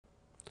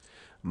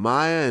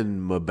Maya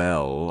and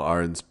Mabel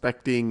are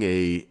inspecting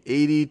a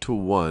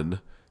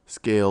 80:1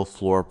 scale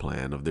floor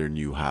plan of their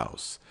new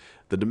house.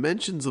 The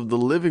dimensions of the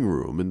living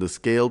room in the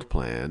scaled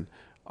plan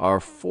are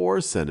 4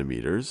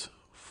 centimeters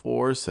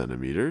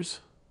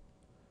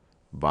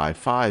by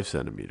 5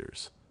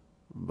 centimeters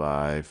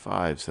by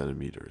 5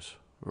 centimeters.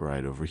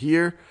 Right over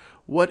here.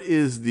 What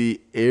is the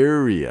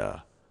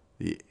area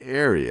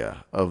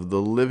of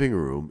the living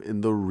room in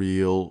the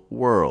real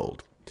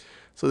world?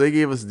 So they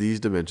gave us these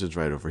dimensions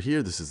right over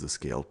here. This is the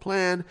scaled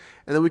plan.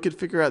 And then we could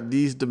figure out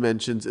these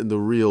dimensions in the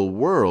real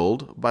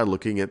world by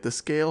looking at the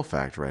scale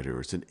factor right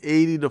here. It's an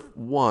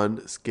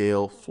 80:1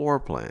 scale floor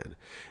plan.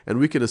 And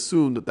we can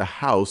assume that the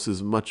house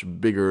is much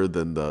bigger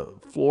than the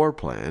floor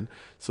plan.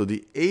 So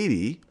the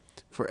 80,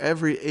 for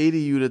every 80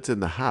 units in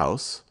the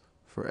house,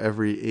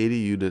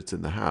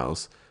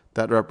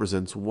 that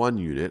represents 1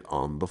 unit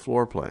on the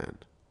floor plan.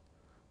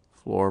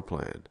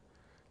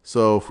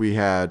 So if we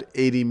had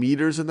 80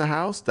 meters in the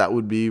house, that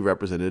would be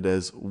represented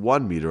as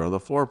 1 meter on the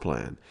floor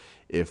plan.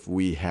 If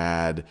we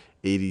had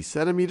 80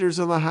 centimeters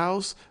in the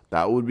house,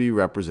 that would be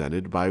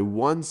represented by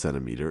 1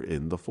 centimeter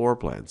in the floor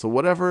plan. So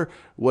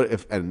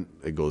and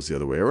it goes the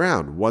other way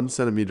around. 1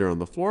 centimeter on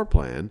the floor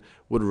plan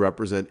would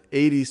represent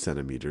 80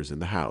 centimeters in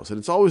the house. And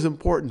it's always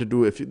important to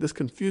do, if this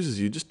confuses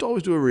you, just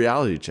always do a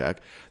reality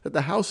check that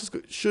the house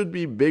should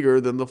be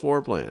bigger than the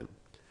floor plan.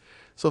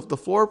 So if the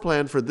floor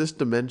plan for this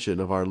dimension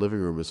of our living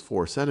room is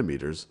 4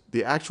 centimeters,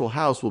 the actual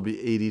house will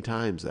be 80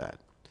 times that.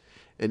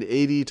 And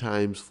 80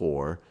 times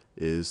 4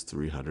 is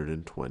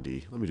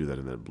 320. Let me do that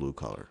in that blue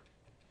color.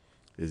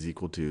 Is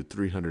equal to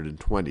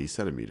 320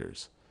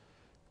 centimeters.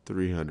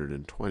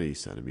 320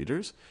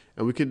 centimeters.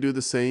 And we can do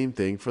the same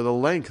thing for the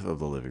length of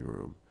the living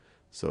room.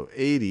 So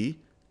 80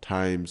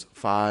 times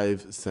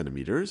 5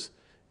 centimeters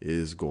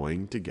is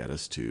going to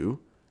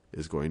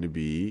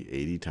be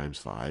 80 times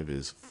 5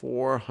 is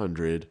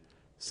 400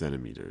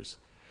 centimeters.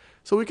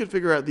 So we could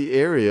figure out the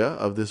area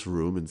of this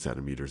room in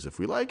centimeters if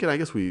we like, and I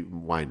guess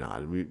why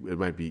not? It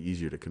might be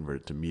easier to convert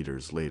it to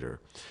meters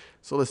later.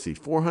 So let's see,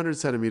 400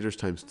 centimeters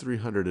times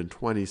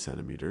 320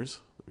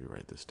 centimeters. Let me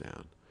write this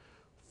down.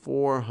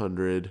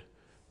 400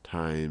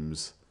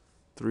 times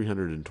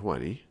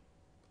 320.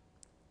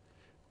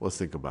 Let's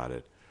think about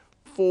it.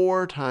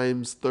 4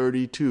 times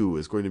 32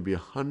 is going to be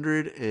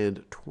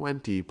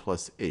 120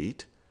 plus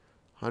 8.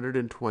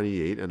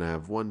 128, and I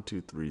have 1,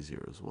 2, 3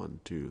 zeros. 1,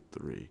 2,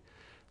 3.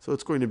 So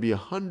it's going to be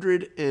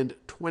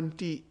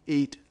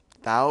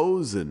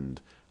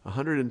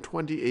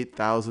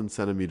 128,000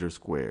 centimeters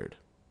squared.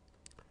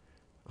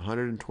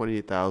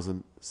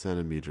 128,000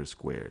 centimeters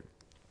squared.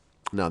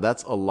 Now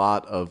that's a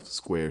lot of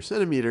square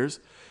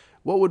centimeters.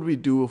 What would we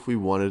do if we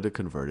wanted to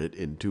convert it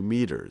into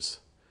meters?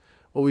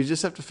 Well, we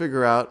just have to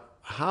figure out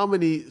how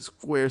many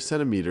square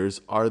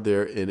centimeters are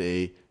there in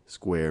a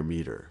square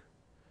meter.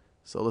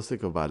 So let's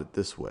think about it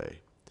this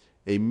way.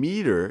 A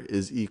meter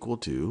is equal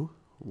to,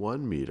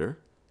 1 meter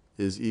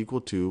is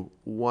equal to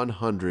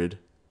 100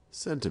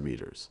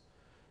 centimeters.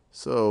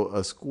 So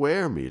a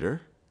square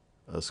meter,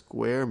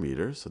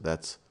 so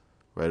that's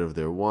right over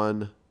there,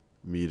 1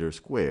 meter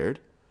squared,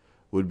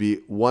 would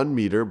be 1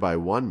 meter by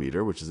 1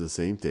 meter, which is the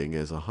same thing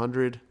as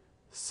 100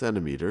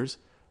 centimeters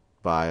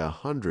by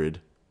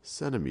 100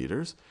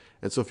 centimeters.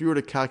 And so if you were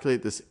to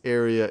calculate this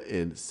area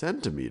in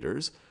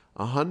centimeters,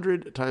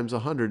 100 times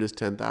 100 is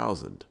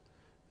 10,000.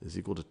 Is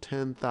equal to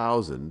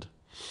 10,000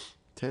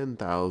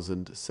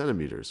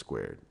 centimeters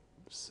squared.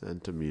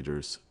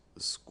 Centimeters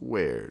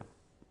squared.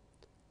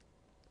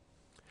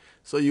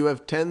 So you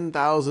have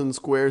 10,000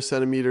 square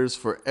centimeters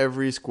for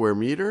every square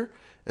meter.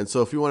 And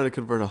so if you wanted to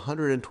convert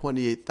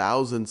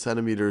 128,000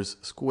 centimeters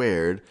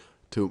squared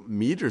to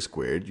meters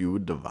squared, you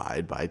would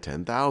divide by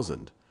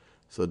 10,000.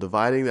 So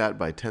dividing that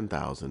by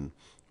 10,000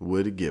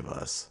 would give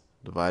us,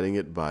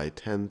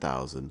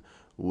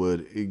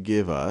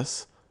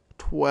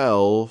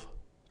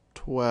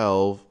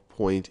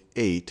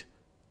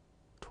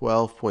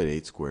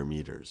 12.8 square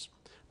meters.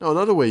 Now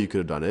another way you could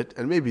have done it,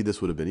 and maybe this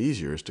would have been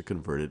easier, is to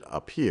convert it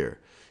up here.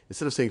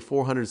 Instead of saying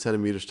 400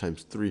 centimeters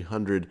times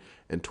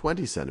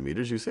 320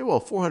 centimeters, you say,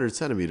 well, 400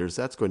 centimeters,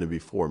 that's going to be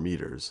 4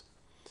 meters.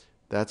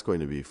 That's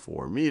going to be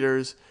 4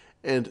 meters.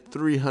 And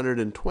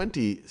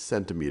 320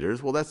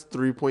 centimeters, well, that's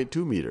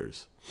 3.2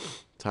 meters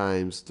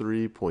times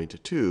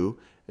 3.2.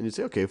 And you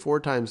say, okay, 4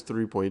 times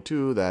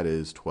 3.2, that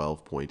is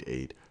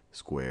 12.8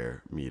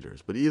 square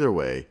meters. But either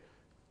way,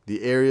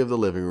 the area of the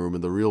living room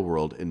in the real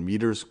world in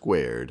meters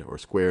squared, or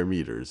square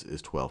meters, is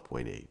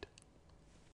 12.8.